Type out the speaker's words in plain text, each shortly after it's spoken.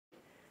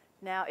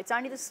Now, it's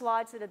only the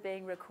slides that are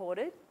being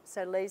recorded,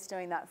 so Lee's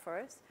doing that for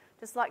us.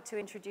 Just like to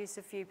introduce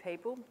a few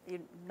people. You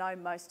know,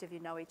 most of you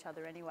know each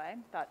other anyway,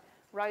 but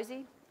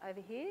Rosie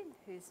over here,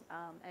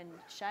 and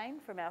Shane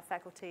from our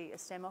faculty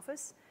ESTeM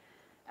office.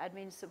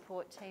 Admin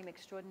support team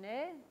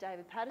extraordinaire,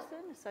 David Patterson,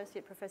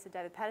 Associate Professor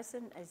David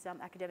Patterson is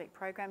Academic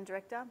Program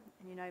Director,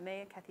 and you know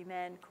me, Kathy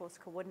Mann, Course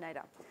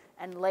Coordinator,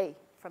 and Lee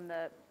from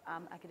the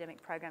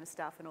Academic Program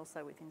staff and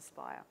also with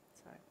Inspire,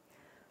 so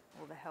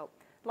all the help.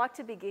 I'd like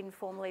to begin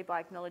formally by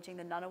acknowledging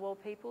the Ngunnawal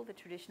people, the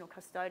traditional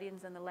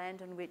custodians and the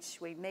land on which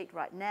we meet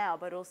right now,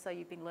 but also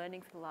you've been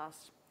learning for the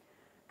last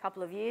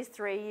couple of years,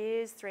 3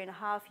 years,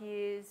 3.5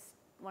 years,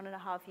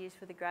 1.5 years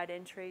for the grad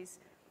entries,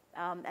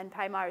 and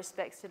pay my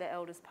respects to the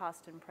elders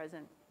past and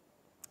present.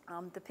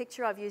 The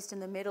picture I've used in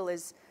the middle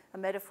is a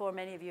metaphor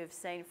many of you have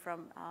seen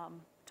from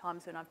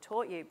times when I've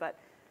taught you, but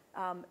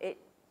it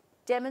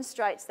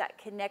demonstrates that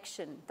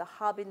connection, the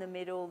hub in the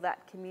middle,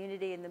 that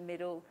community in the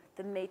middle,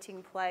 the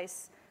meeting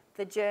place,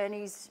 the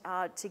journeys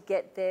to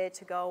get there,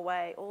 to go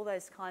away, all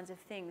those kinds of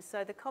things.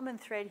 So the common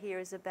thread here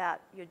is about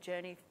your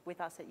journey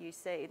with us at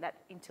UC, that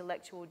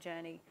intellectual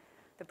journey,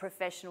 the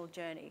professional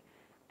journey.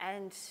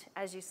 And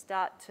as you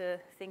start to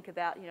think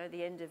about, you know,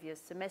 the end of your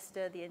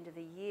semester, the end of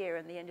the year,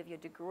 and the end of your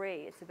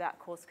degree, it's about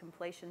course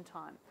completion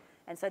time.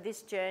 And so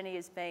this journey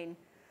has been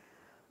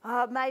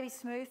maybe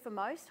smooth for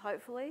most,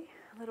 hopefully,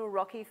 a little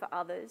rocky for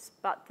others,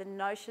 but the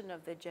notion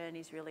of the journey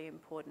is really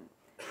important.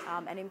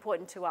 And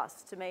important to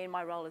us, to me in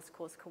my role as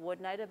course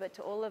coordinator, but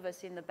to all of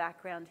us in the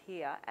background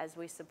here as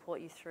we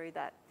support you through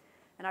that.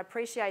 And I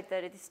appreciate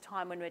that at this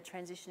time when we're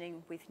transitioning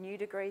with new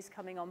degrees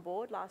coming on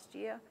board last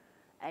year,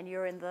 and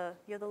you're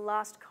the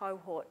last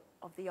cohort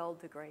of the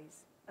old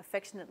degrees,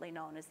 affectionately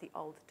known as the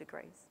old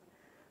degrees.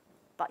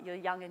 But you're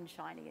young and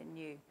shiny and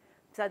new.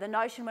 So the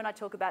notion when I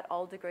talk about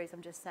old degrees,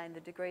 I'm just saying the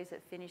degrees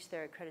that finish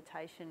their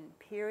accreditation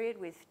period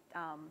with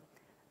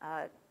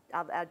our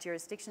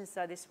jurisdictions.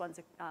 So this one's,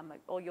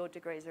 all your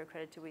degrees are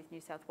accredited with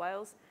New South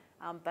Wales,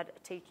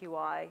 but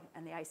TQI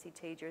and the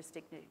ACT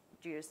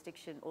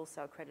jurisdiction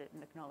also accredit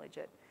and acknowledge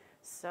it.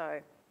 So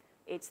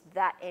it's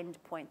that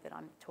end point that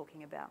I'm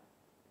talking about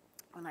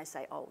when I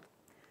say old.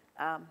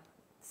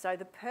 So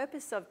the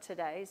purpose of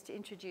today is to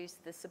introduce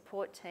the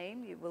support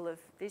team. You will have,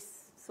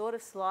 this sort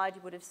of slide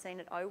you would have seen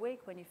at O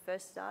Week when you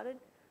first started,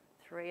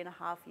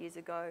 3.5 years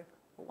ago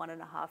or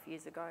 1.5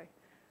 years ago.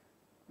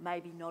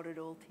 Maybe not at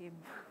all, Tim.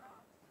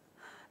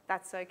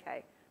 That's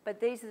okay. But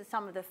these are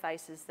some of the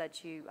faces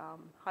that you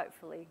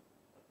hopefully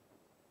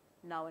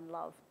know and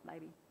love,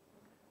 maybe.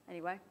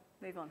 Anyway,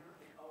 move on.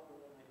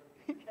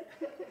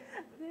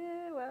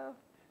 Yeah, well,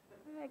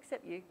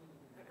 except you.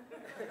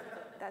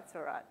 That's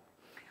all right.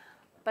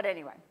 But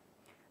anyway,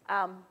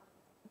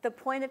 the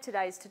point of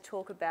today is to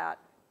talk about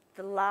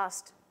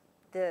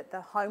the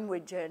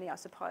homeward journey, I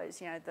suppose,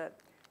 you know,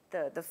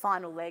 the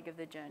final leg of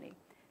the journey.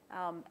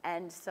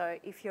 And so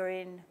if you're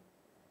in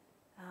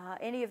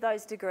any of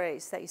those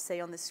degrees that you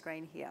see on the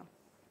screen here,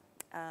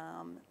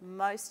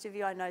 most of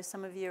you, I know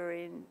some of you are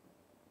in,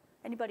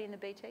 anybody in the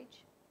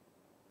BTeach?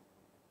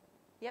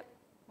 Yep,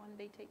 one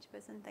BTeach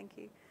person, thank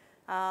you.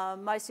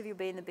 Most of you will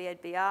be in the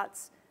BEd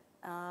Arts,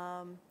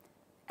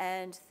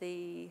 and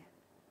the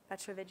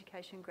Bachelor of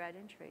Education grad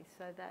entry.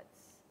 So that's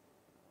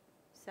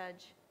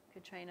Saj,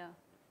 Katrina,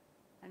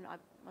 and I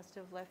must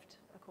have left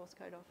a course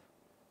code off.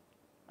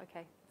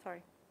 Okay,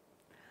 sorry.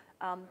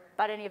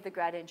 But any of the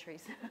grad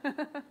entries.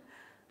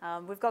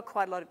 We've got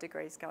quite a lot of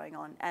degrees going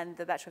on, and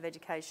the Bachelor of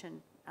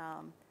Education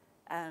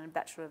and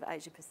Bachelor of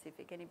Asia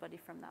Pacific, anybody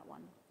from that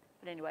one.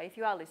 But anyway, if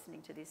you are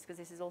listening to this, because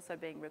this is also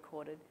being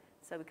recorded,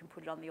 so we can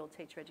put it on the All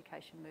Teacher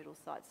Education Moodle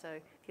site. So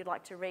if you'd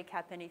like to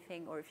recap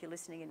anything, or if you're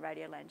listening in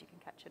Radioland, you can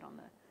catch it on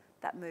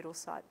that Moodle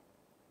site.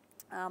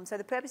 So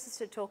the purpose is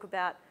to talk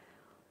about,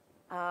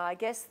 I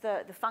guess,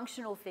 the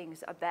functional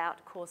things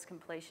about course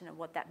completion and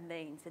what that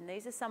means. And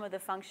these are some of the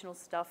functional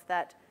stuff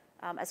that,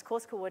 as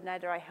course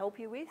coordinator, I help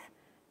you with,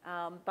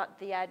 but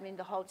the admin,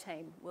 the whole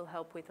team, will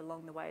help with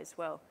along the way as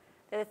well.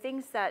 There are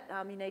things that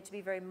you need to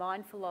be very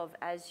mindful of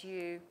as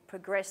you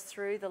progress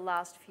through the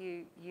last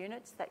few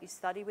units that you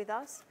study with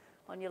us,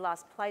 on your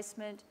last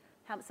placement,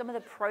 some of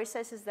the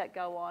processes that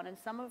go on, and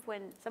some of,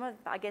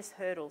 I guess,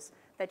 hurdles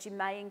that you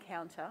may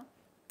encounter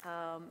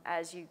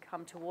as you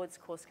come towards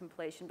course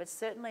completion. But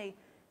certainly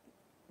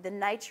the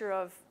nature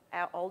of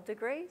our old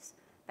degrees,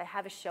 they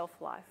have a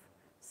shelf life.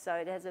 So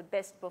it has a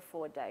best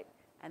before date,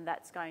 and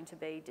that's going to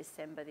be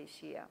December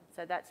this year.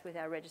 So that's with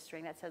our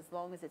registering. That's as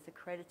long as it's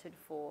accredited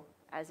for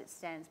as it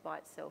stands by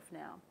itself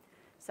now.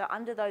 So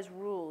under those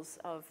rules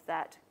of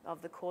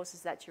the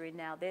courses that you're in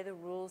now, they're the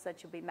rules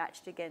that you'll be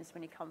matched against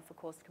when you come for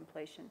course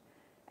completion.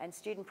 And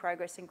student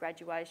progress and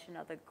graduation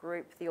are the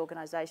group, the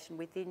organisation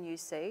within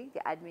UC, the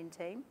admin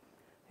team,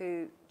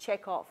 who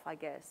check off, I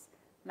guess,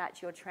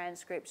 match your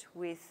transcript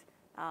with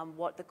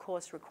what the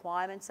course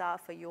requirements are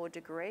for your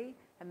degree,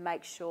 and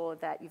make sure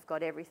that you've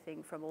got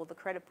everything from all the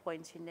credit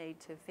points you need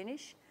to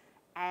finish,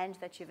 and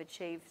that you've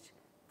achieved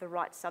the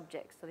right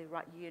subjects, so the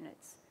right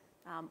units.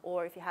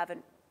 Or if you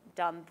haven't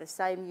done the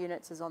same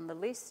units as on the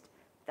list,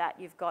 that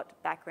you've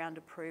got background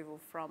approval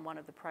from one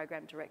of the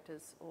program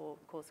directors or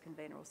course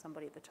convener or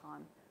somebody at the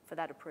time for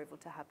that approval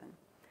to happen.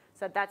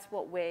 So that's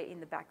what we're in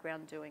the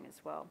background doing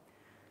as well.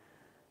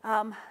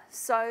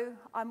 So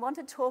I want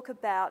to talk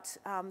about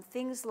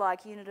things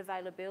like unit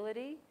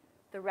availability,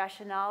 the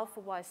rationale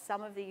for why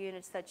some of the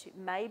units that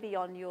may be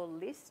on your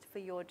list for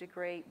your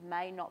degree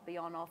may not be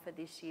on offer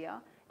this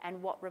year,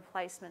 and what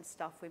replacement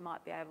stuff we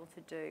might be able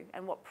to do,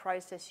 and what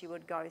process you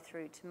would go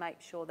through to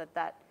make sure that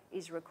that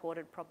is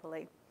recorded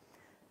properly.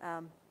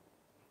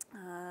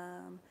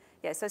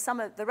 Yeah, so some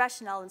of the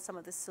rationale and some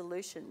of the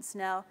solutions.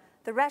 Now,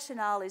 the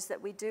rationale is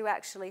that we do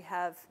actually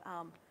have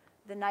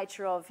the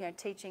nature of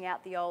teaching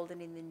out the old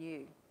and in the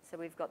new. So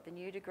we've got the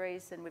new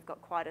degrees, and we've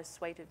got quite a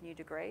suite of new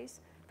degrees.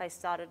 They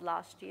started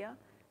last year.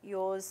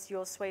 Your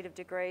suite of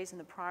degrees and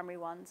the primary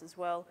ones as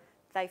well,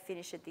 they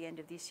finish at the end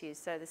of this year.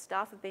 So the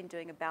staff have been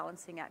doing a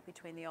balancing act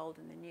between the old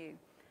and the new.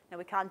 Now,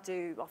 we can't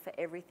offer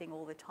everything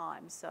all the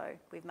time, so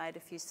we've made a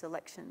few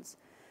selections.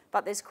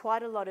 But there's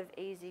quite a lot of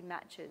easy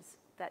matches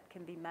that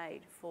can be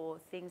made for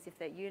things, if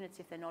they're units,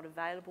 if they're not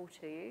available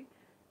to you,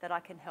 that I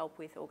can help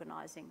with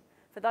organising.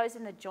 For those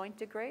in the joint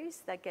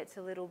degrees, that gets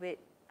a little bit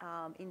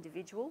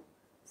individual.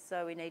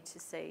 So we need to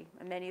see,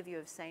 and many of you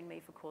have seen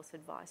me for course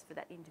advice for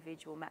that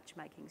individual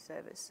matchmaking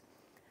service.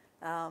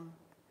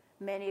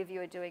 Many of you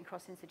are doing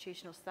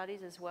cross-institutional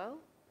studies as well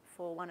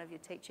for one of your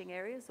teaching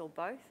areas or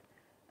both.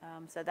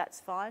 So that's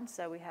fine.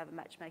 So we have a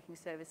matchmaking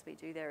service we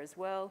do there as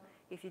well.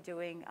 If you're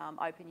doing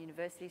open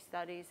university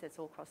studies, that's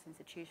all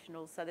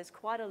cross-institutional. So there's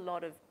quite a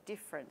lot of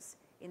difference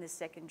in the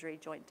secondary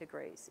joint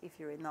degrees if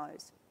you're in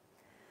those.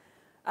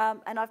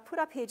 And I've put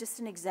up here just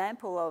an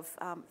example of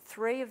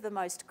 3 of the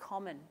most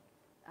common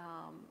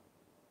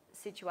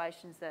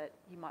situations that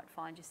you might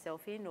find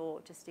yourself in, or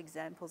just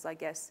examples, I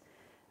guess.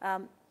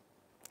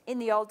 In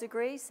the old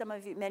degrees,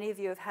 many of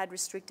you have had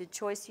restricted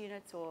choice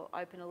units or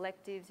open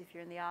electives if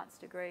you're in the arts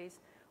degrees,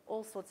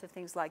 all sorts of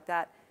things like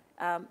that.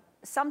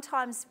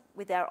 Sometimes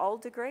with our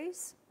old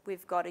degrees,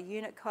 we've got a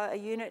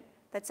unit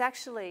that's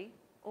actually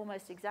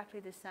almost exactly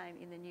the same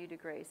in the new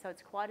degree. So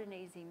it's quite an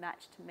easy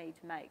match to me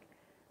to make.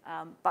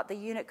 But the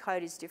unit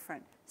code is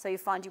different. So you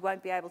find you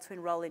won't be able to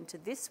enrol into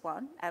this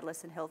one,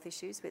 Adolescent Health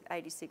Issues, with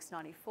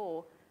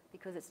 8694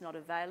 because it's not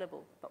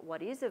available. But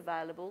what is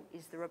available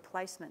is the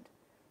replacement,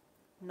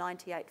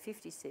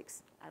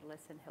 9856,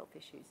 Adolescent Health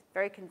Issues.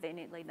 Very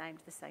conveniently named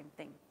the same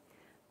thing.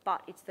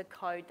 But it's the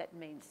code that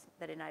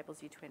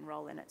enables you to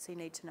enrol in it, so you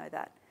need to know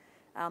that.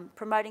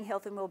 Promoting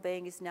health and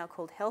wellbeing is now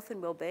called health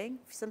and wellbeing.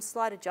 Some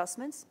slight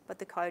adjustments, but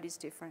the code is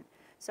different.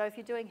 So if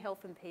you're doing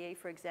health and PE,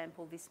 for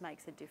example, this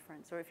makes a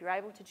difference. Or if you're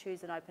able to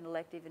choose an open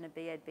elective in a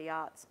BEd B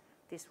Arts,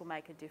 this will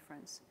make a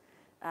difference.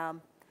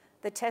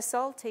 The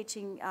TESOL,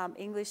 teaching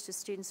English to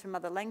students from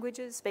other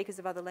languages, speakers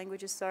of other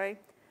languages,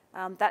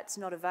 that's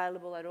not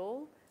available at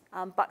all.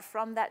 But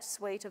from that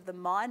suite of the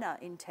minor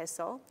in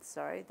TESOL,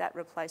 that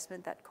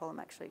replacement, that column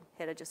actually,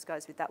 header just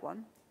goes with that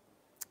one.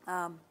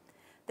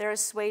 There are a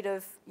suite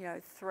of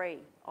 3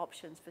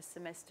 options for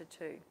semester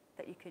 2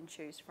 that you can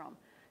choose from.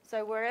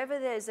 So wherever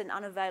there's an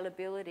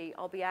unavailability,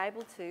 I'll be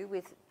able to,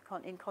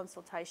 in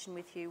consultation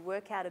with you,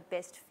 work out a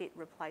best fit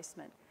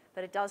replacement.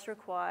 But it does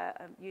require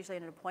usually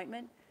an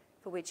appointment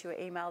for which you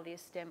email the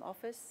ESTeM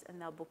office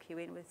and they'll book you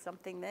in with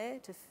something there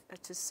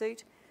to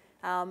suit.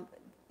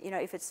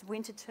 If it's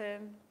winter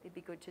term, it'd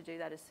be good to do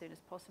that as soon as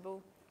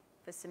possible.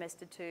 For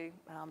semester 2,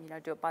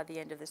 do it by the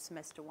end of the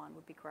semester 1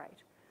 would be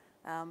great.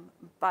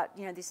 But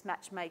this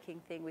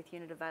matchmaking thing with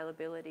unit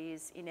availability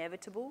is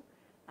inevitable.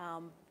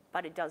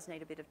 But it does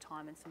need a bit of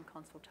time and some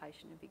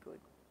consultation to be good.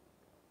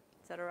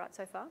 Is that all right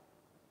so far?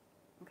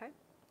 Okay.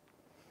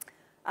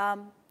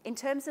 In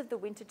terms of the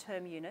winter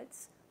term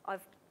units,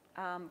 I've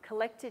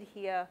collected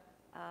here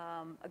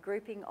a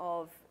grouping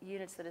of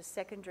units that are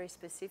secondary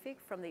specific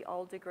from the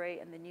old degree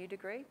and the new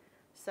degree.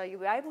 So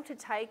you'll be able to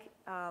take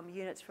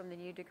units from the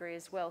new degree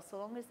as well, so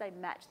long as they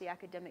match the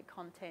academic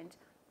content,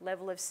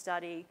 level of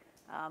study,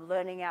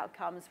 learning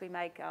outcomes. We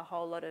make a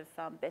whole lot of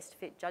best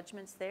fit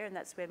judgments there, and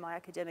that's where my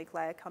academic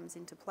layer comes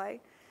into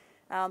play.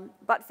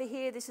 But for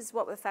here, this is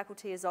what the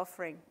faculty is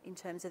offering in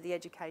terms of the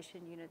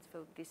education units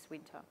for this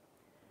winter.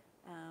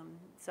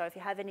 So if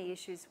you have any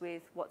issues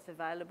with what's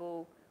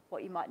available,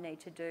 what you might need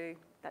to do,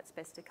 that's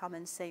best to come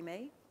and see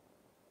me.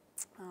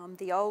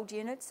 The old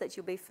units that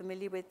you'll be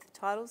familiar with, the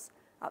titles,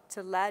 up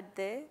to LAD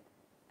there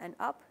and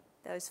up,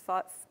 those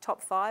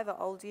top 5 are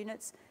old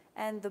units,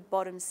 and the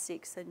bottom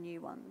 6 are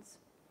new ones.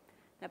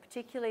 Now,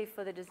 particularly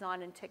for the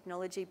design and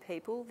technology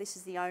people, this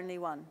is the only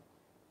one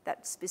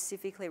that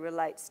specifically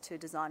relates to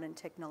design and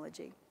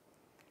technology.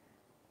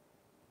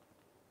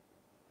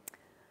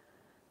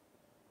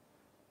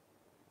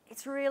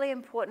 It's really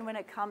important when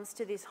it comes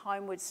to this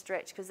homeward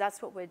stretch, because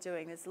that's what we're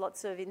doing. There's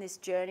lots of, in this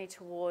journey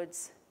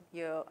towards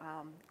your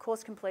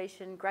course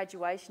completion,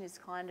 graduation is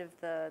kind of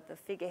the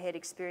figurehead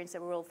experience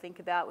that we all think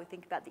about. We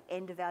think about the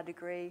end of our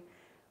degree.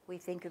 We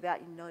think about,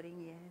 you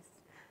nodding,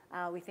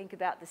 yes. We think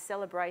about the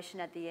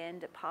celebration at the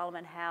end at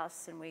Parliament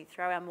House, and we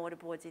throw our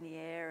mortarboards in the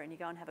air and you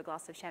go and have a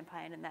glass of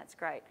champagne, and that's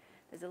great.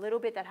 There's a little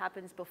bit that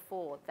happens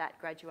before that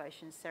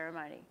graduation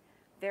ceremony.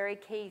 Very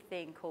key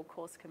thing called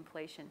course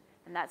completion,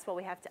 and that's what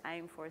we have to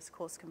aim for, is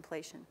course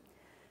completion.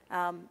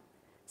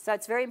 So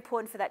it's very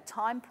important for that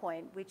time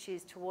point, which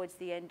is towards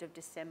the end of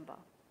December.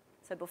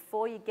 So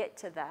before you get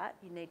to that,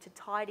 you need to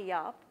tidy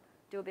up,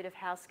 do a bit of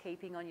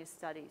housekeeping on your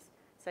studies.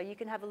 So you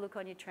can have a look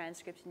on your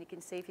transcripts and you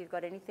can see if you've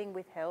got anything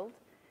withheld,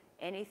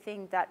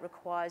 anything that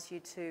requires you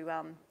to,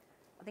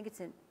 I think is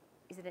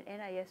it an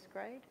NAS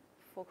grade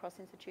for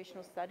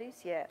cross-institutional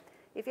studies? Yeah.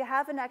 If you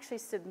haven't actually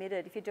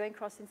submitted, if you're doing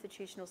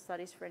cross-institutional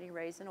studies for any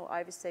reason or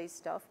overseas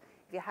stuff,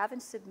 if you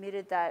haven't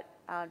submitted that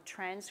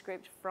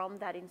transcript from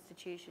that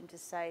institution to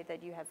say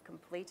that you have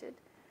completed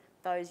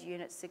those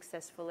units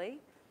successfully,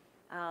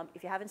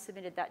 if you haven't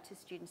submitted that to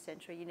Student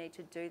Central, you need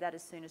to do that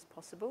as soon as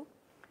possible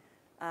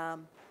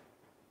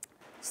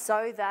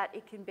so that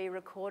it can be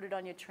recorded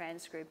on your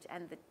transcript,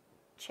 and the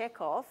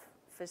check-off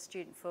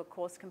for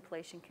course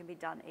completion can be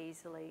done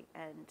easily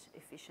and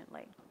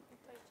efficiently. Do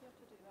you have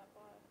to do that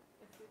by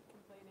if you're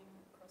completing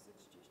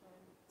cross-institutional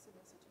in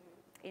semester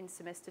 2? In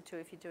semester 2,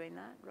 if you're doing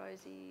that,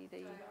 Rosie,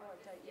 the...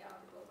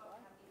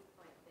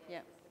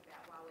 Yeah.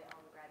 While we're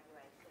on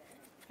graduation.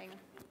 Hang on.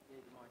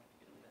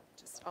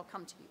 I'll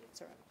come to you.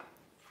 It's all right.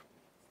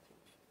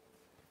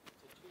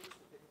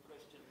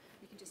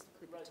 You can just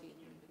click it to you.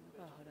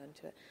 Oh, hold on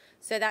to it.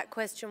 So that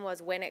question was,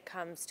 when it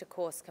comes to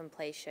course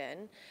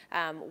completion,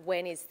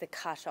 when is the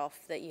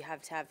cut-off that you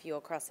have to have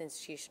your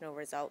cross-institutional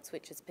results,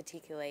 which is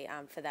particularly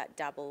for that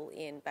double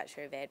in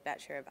Bachelor of Ed,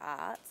 Bachelor of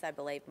Arts. I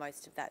believe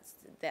most of that's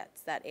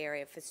that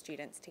area for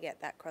students to get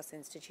that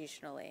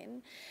cross-institutional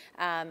in.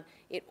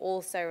 It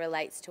also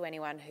relates to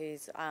anyone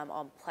who's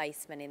on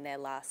placement in their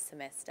last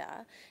semester,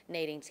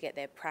 needing to get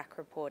their prac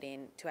report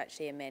in to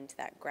actually amend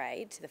that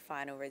grade to the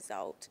final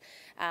result.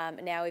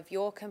 Now, if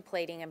you're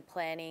completing and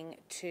planning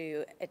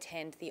to attend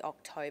the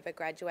October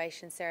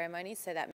graduation ceremony, so that